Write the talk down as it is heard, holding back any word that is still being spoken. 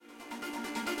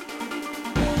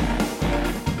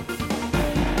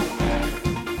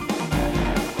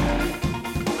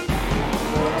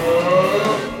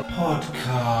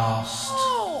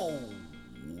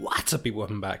up, people?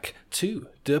 Welcome back to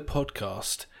the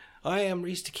podcast. I am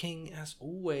Reese the King, as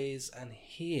always, and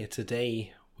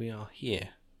we are here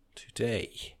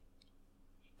today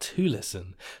to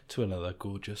listen to another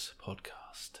gorgeous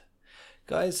podcast.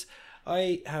 Guys,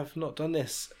 I have not done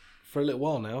this for a little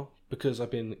while now because I've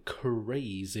been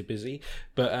crazy busy,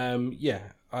 but I'm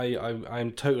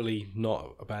totally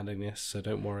not abandoning this, so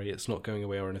don't worry, it's not going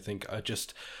away or anything. I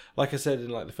just, like I said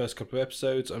in the first couple of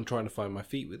episodes, I'm trying to find my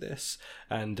feet with this,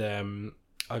 and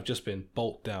I've just been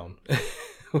bolt down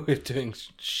with doing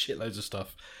shitloads of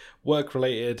stuff, work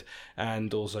related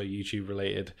and also YouTube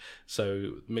related,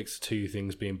 so mix of two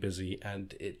things being busy,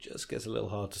 and it just gets a little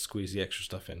hard to squeeze the extra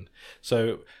stuff in.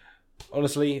 So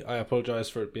honestly, I apologise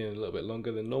for it being a little bit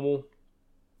longer than normal.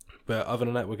 But other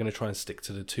than that, we're going to try and stick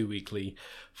to the 2-weekly,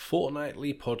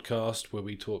 fortnightly podcast where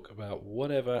we talk about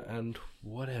whatever and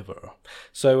whatever.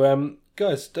 So,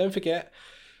 guys, don't forget,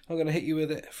 I'm going to hit you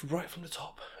with it right from the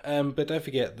top. But don't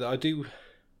forget that I do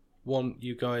want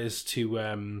you guys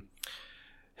to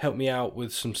help me out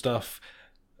with some stuff.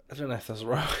 I don't know if that's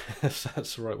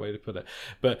the right way to put it,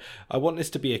 but I want this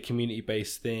to be a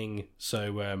community-based thing.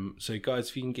 So, guys,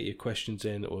 if you can get your questions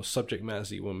in or subject matters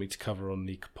that you want me to cover on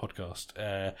the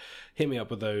podcast, hit me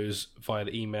up with those via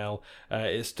the email.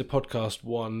 It's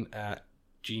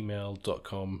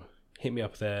thepodcast1@gmail.com. Hit me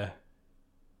up there,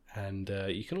 and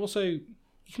you can also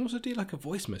do like a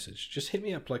voice message. Just hit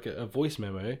me up like a voice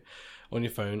memo on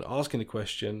your phone, asking a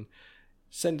question,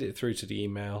 send it through to the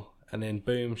email, and then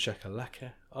boom,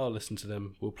 shakalaka, I'll listen to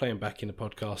them. We'll play them back in the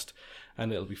podcast,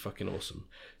 and it'll be fucking awesome.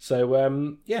 So,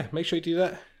 make sure you do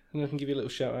that, and I can give you a little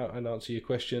shout out and answer your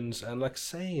questions. And like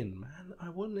saying, man, I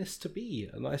want this to be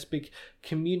a nice big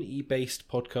community-based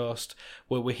podcast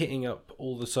where we're hitting up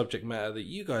all the subject matter that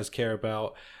you guys care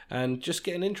about and just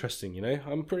getting interesting, you know?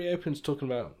 I'm pretty open to talking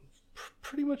about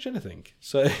pretty much anything.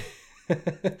 So,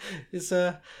 let's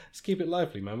keep it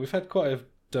lively, man. We've had quite a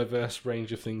diverse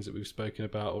range of things that we've spoken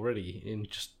about already in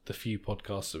just the few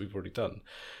podcasts that we've already done.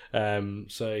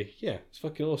 So yeah, it's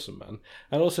fucking awesome, man.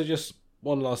 And also, just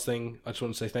one last thing, I just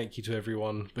want to say thank you to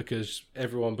everyone, because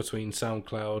everyone between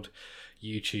SoundCloud,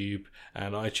 YouTube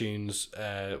and iTunes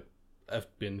have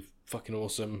been fucking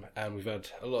awesome, and we've had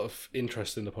a lot of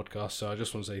interest in the podcast. So I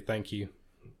just want to say thank you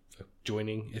for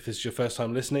joining. If it's your first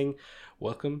time listening,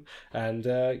 welcome. And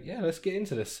let's get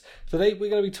into this. Today we're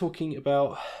going to be talking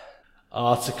about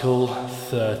Article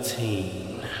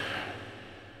 13.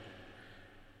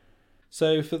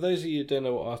 So for those of you who don't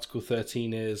know what Article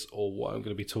 13 is, or what I'm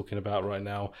going to be talking about right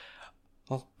now,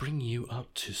 I'll bring you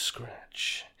up to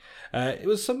scratch. It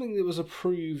was something that was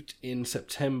approved in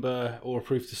September, or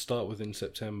approved to start with in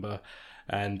September,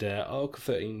 and Article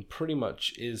 13 pretty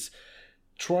much is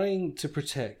trying to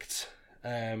protect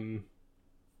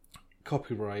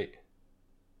copyright,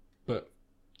 but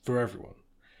for everyone.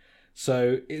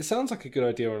 So it sounds like a good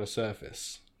idea on the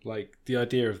surface, like the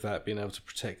idea of that being able to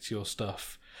protect your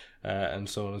stuff and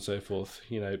so on and so forth,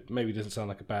 you know, maybe doesn't sound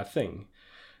like a bad thing.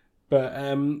 But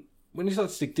when you start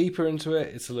to dig deeper into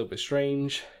it, it's a little bit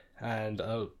strange, and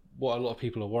what a lot of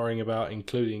people are worrying about,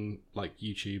 including like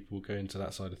YouTube, we'll go into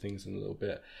that side of things in a little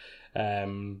bit.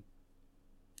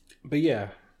 But yeah,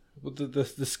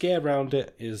 the scare around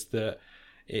it is that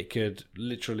it could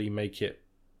literally make it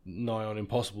nigh on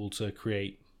impossible to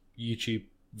create YouTube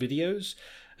videos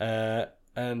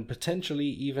and potentially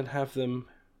even have them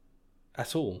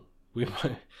at all.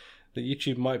 The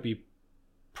YouTube might be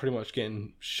pretty much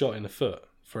getting shot in the foot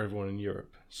for everyone in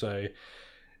Europe. So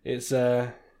it's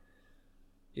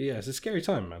it's a scary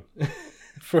time, man.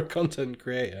 For a content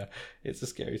creator, it's a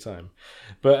scary time.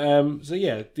 But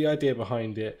the idea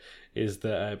behind it is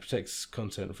that it protects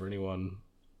content for anyone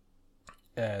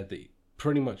that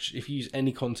pretty much, if you use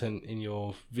any content in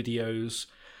your videos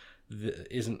that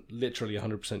isn't literally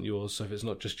 100% yours, so if it's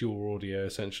not just your audio,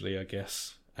 essentially, I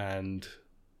guess, and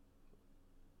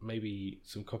maybe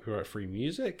some copyright-free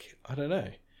music, I don't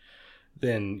know,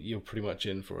 then you're pretty much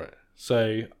in for it.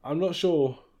 So I'm not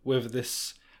sure whether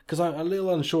this, because I'm a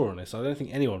little unsure on this. I don't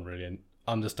think anyone really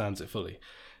understands it fully.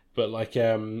 But I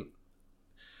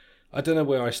don't know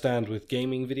where I stand with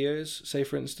gaming videos, say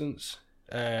for instance.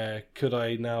 Could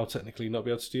I now technically not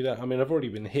be able to do that? I mean, I've already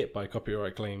been hit by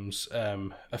copyright claims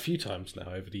a few times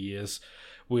now over the years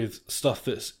with stuff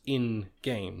that's in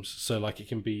games. So it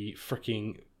can be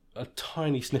freaking a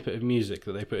tiny snippet of music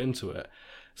that they put into it.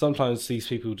 Sometimes these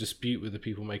people dispute with the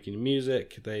people making the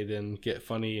music. They then get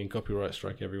funny and copyright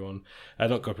strike everyone.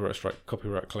 Not copyright strike,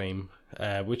 copyright claim,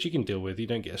 which you can deal with. You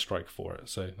don't get a strike for it.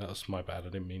 So that was my bad. I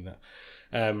didn't mean that.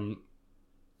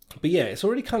 But yeah, it's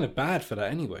already kind of bad for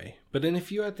that anyway. But then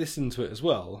if you add this into it as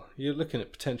well, you're looking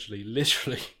at potentially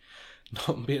literally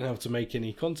not being able to make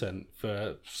any content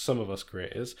for some of us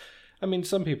creators. I mean,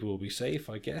 some people will be safe,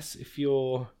 I guess, if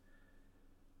you're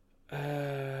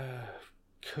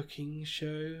cooking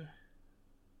show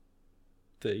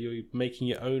that you're making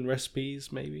your own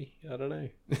recipes, maybe. I don't know.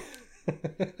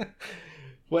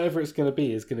 Whatever it's going to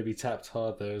be is going to be tapped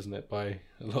hard, though, isn't it, by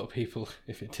a lot of people,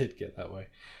 if it did get that way,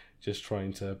 just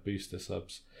trying to boost the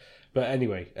subs. But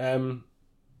anyway,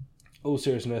 all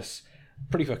seriousness,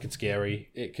 pretty fucking scary.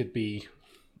 It could be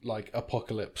like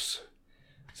apocalypse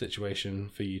situation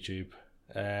for YouTube.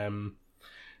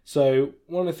 So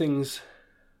one of the things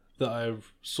that I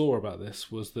saw about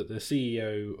this was that the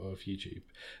CEO of YouTube,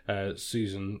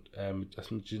 Susan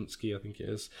Wojcicki, I think it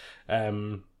is,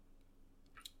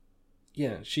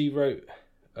 she wrote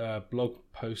a blog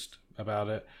post about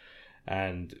it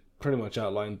and pretty much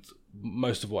outlined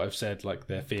most of what I've said, like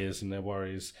their fears and their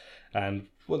worries. And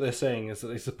what they're saying is that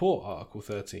they support Article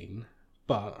 13,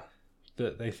 but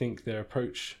that they think their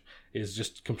approach is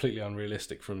just completely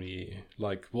unrealistic from the EU.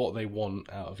 Like, what they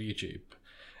want out of YouTube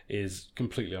is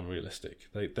completely unrealistic.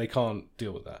 They can't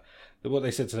deal with that. What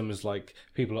they said to them is, like,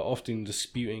 people are often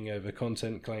disputing over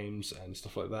content claims and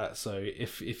stuff like that. So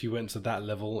if you went to that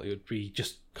level, it would be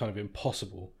just kind of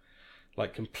impossible,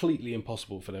 like completely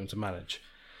impossible for them to manage.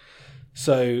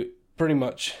 So pretty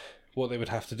much what they would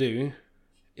have to do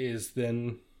is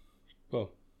then,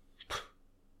 well,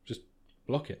 just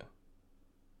block it.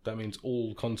 That means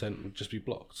all content would just be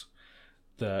blocked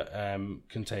that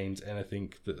contains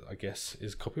anything that I guess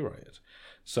is copyrighted.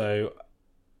 So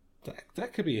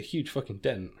that could be a huge fucking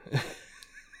dent.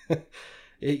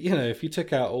 If you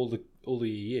took out all the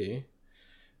EU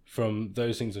from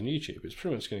those things on YouTube, it's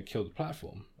pretty much going to kill the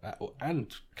platform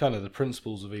and kind of the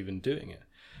principles of even doing it.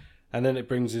 And then it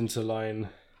brings into line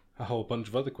a whole bunch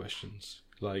of other questions,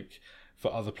 like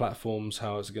for other platforms,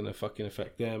 how it's going to fucking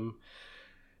affect them,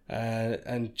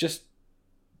 and just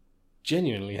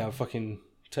genuinely how fucking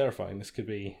terrifying this could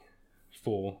be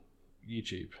for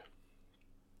YouTube.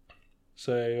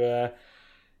 So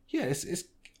it's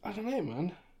I don't know,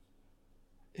 man.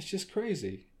 It's just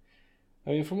crazy. I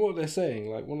mean, from what they're saying,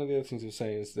 like one of the other things they're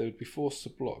saying is they would be forced to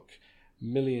block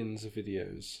millions of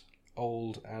videos,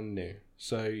 old and new.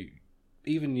 So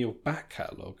even your back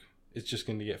catalogue is just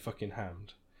going to get fucking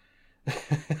hammed.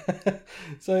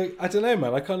 So I don't know,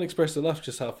 man. I can't express enough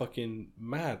just how fucking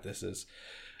mad this is.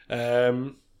 I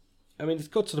mean, it's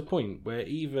got to the point where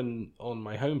even on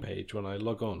my homepage, when I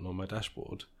log on my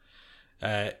dashboard,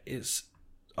 it's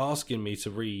asking me to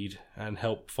read and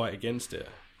help fight against it,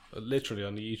 literally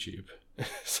on the YouTube.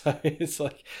 So it's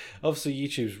like, obviously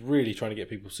YouTube's really trying to get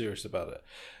people serious about it.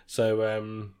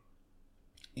 So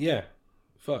yeah,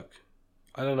 fuck.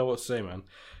 I don't know what to say, man.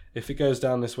 If it goes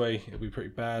down this way, it'll be pretty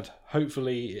bad.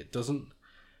 Hopefully it doesn't,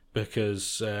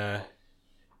 because I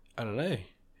don't know,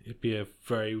 it'd be a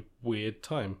very weird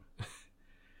time.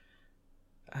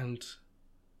 And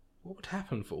what would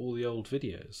happen for all the old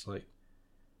videos? Like,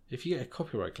 if you get a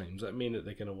copyright claim, does that mean that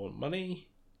they're going to want money?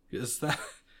 Because that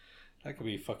could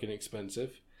be fucking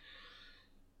expensive.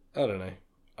 I don't know.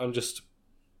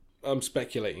 I'm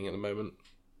speculating at the moment.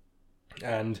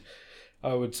 And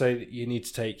I would say that you need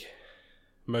to take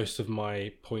most of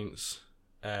my points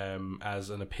as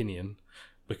an opinion,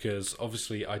 because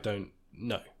obviously I don't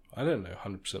know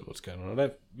 100% what's going on. I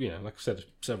don't, like I've said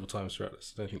several times throughout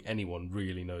this, I don't think anyone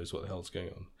really knows what the hell's going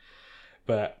on.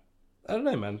 But I don't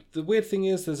know, man. The weird thing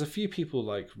is there's a few people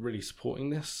like really supporting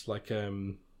this, like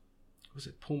was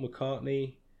it Paul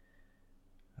McCartney?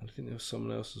 And I think there was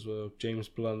someone else as well, James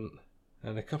Blunt,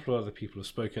 and a couple of other people have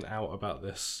spoken out about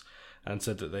this and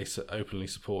said that they openly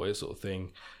support it, sort of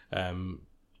thing.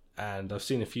 And I've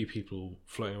seen a few people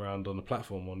floating around on the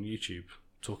platform on YouTube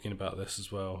talking about this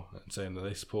as well and saying that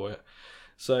they support it.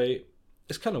 So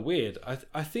it's kind of weird.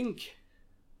 I think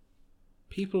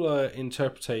people are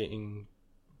interpreting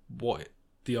what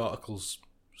the article's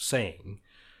saying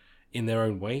in their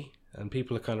own way, and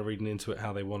people are kind of reading into it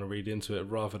how they want to read into it,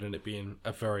 rather than it being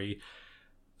a very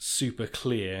super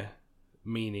clear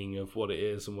meaning of what it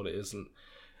is and what it isn't.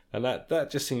 And that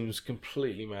just seems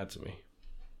completely mad to me.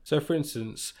 So, for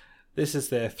instance, this is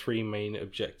their 3 main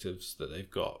objectives that they've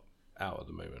got out at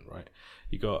the moment, right?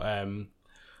 You got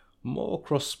more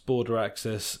cross-border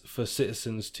access for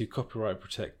citizens to copyright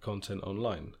protect content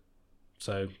online.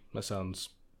 So that sounds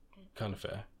kind of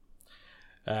fair.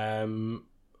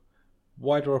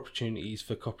 Wider opportunities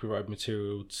for copyright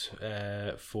materials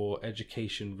for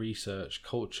education, research,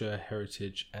 culture,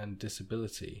 heritage, and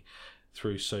disability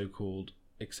through so-called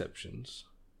exceptions.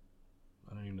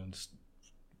 I don't even understand.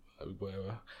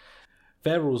 Whatever.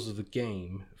 fair rules of the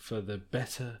game for the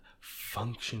better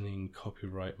functioning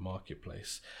copyright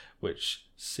marketplace, which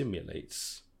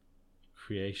simulates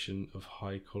creation of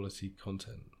high quality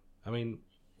content. I mean,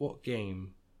 what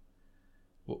game?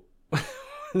 What?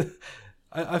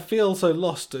 I feel so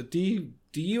lost. Do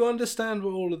you understand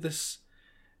what all of this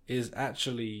is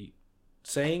actually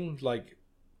saying? Like,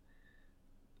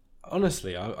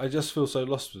 honestly, I just feel so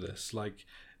lost with this. Like,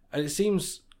 and it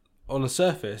seems on the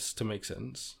surface to make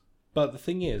sense, but the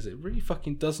thing is, it really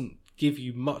fucking doesn't give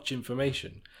you much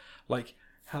information. Like,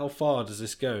 how far does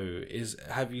this go?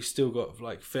 Have you still got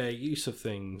like fair use of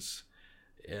things?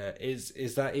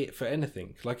 Is that it for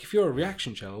anything? Like, if you're a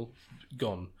reaction channel,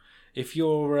 gone. If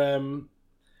you're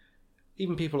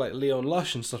even people like Leon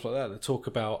Lush and stuff like that talk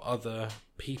about other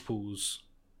people's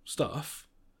stuff,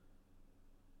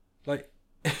 like,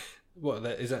 what,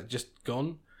 is that just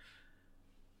gone?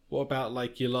 What about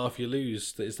like You Laugh You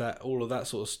Lose? Is that all of that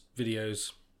sort of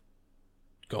videos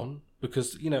gone?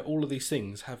 Because, you know, all of these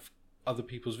things have other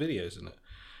people's videos in it.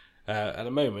 At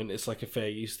the moment, it's like a fair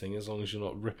use thing, as long as you're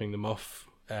not ripping them off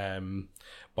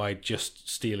by just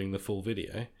stealing the full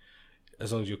video.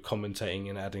 As long as you're commentating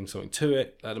and adding something to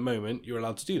it, at the moment, you're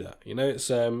allowed to do that. You know,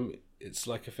 it's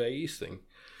like a fair use thing.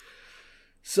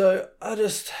 So I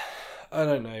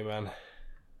don't know, man.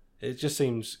 It just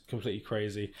seems completely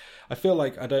crazy. I feel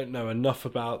like I don't know enough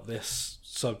about this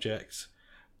subject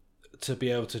to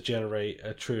be able to generate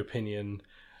a true opinion.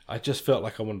 I just felt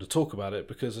like I wanted to talk about it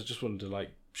because I just wanted to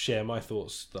like share my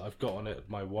thoughts that I've got on it,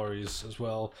 my worries as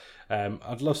well.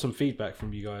 I'd love some feedback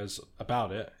from you guys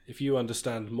about it. If you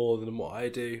understand more than what I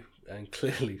do, and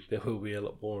clearly there will be a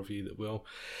lot more of you that will.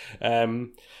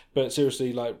 But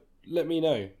seriously, like, let me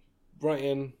know. Write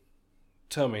in,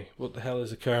 tell me what the hell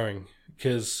is occurring,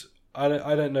 because I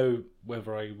don't know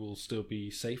whether I will still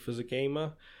be safe as a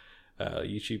gamer,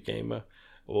 YouTube gamer,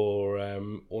 or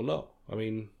not. I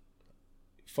mean,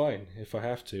 fine, if I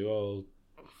have to, I'll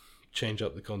change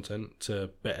up the content to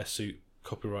better suit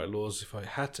copyright laws if I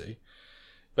had to.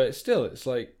 But still, it's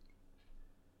like,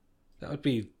 that would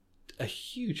be a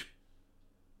huge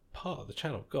part of the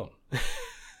channel gone.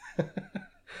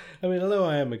 I mean, although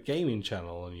I am a gaming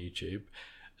channel on YouTube,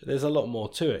 there's a lot more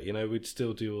to it. You know, we'd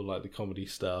still do all like the comedy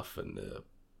stuff and the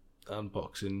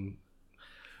unboxing,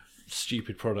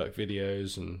 stupid product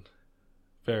videos and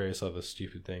various other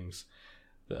stupid things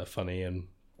that are funny and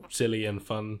silly and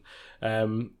fun.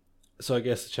 So I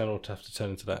guess the channel would have to turn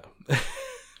into that.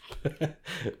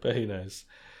 But who knows?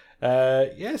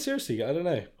 Yeah, seriously, I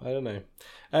don't know.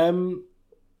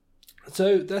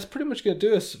 So that's pretty much going to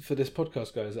do us for this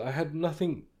podcast, guys. I had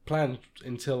nothing planned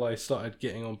until I started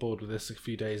getting on board with this a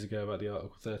few days ago about the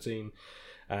Article 13,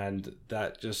 and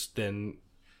that just then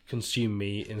consumed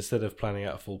me. Instead of planning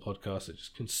out a full podcast, it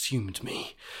just consumed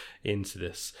me into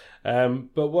this.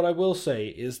 But what I will say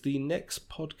is the next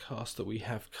podcast that we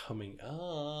have coming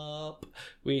up,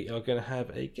 we are going to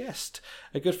have a guest,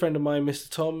 a good friend of mine, Mr.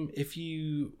 Tom. If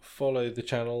you follow the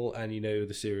channel and you know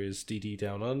the series DD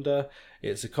Down Under,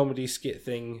 it's a comedy skit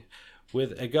thing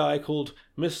with a guy called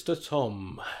Mr.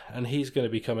 Tom, and he's going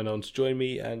to be coming on to join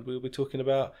me, and we'll be talking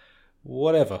about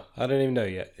whatever. I don't even know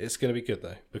yet. It's going to be good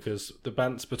though, because the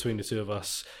bants between the two of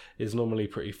us is normally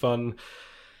pretty fun.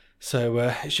 So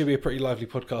it should be a pretty lively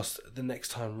podcast the next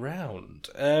time round.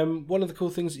 One of the cool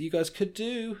things that you guys could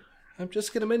do, I'm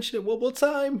just going to mention it one more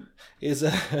time, is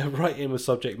write in with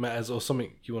subject matters or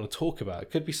something you want to talk about.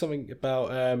 It could be something about,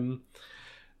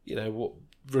 what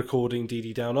recording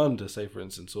DD Down Under, say for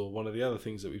instance, or one of the other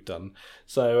things that we've done.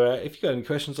 So if you got any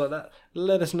questions like that,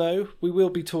 let us know. We will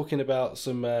be talking about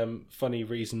some funny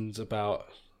reasons about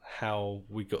how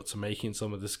we got to making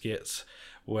some of the skits,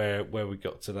 where we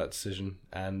got to that decision,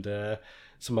 and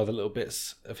some other little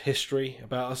bits of history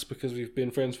about us, because we've been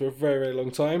friends for a very, very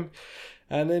long time.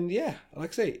 And then, yeah,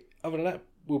 like I say, other than that,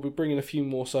 we'll be bringing a few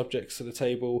more subjects to the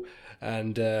table,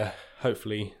 and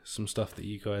hopefully some stuff that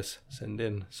you guys send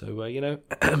in. So,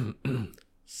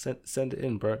 send it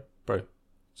in, bro.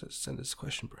 Send us a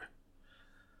question, bro.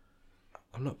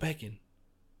 I'm not begging.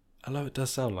 I know it does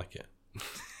sound like it.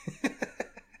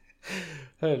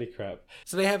 Holy crap.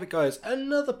 So there you have it, guys.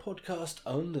 Another podcast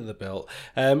under the belt.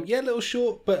 A little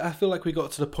short, but I feel like we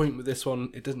got to the point with this one.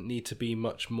 It doesn't need to be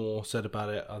much more said about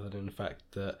it, other than the fact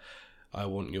that I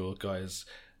want your guys'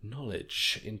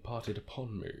 knowledge imparted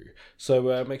upon me.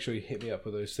 So make sure you hit me up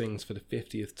with those things for the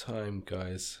 50th time,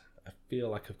 guys. I feel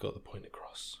like I've got the point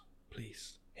across.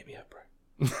 Please, hit me up,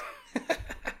 bro.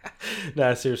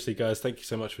 Nah, seriously, guys, thank you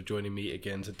so much for joining me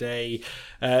again today.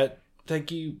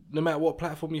 Thank you, no matter what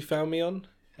platform you found me on.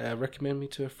 Recommend me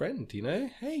to a friend,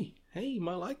 Hey, you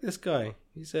might like this guy.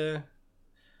 He's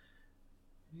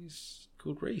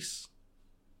called Reese.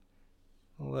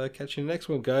 I'll catch you in the next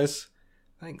one, guys.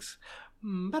 Thanks.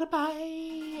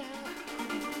 Bye-bye.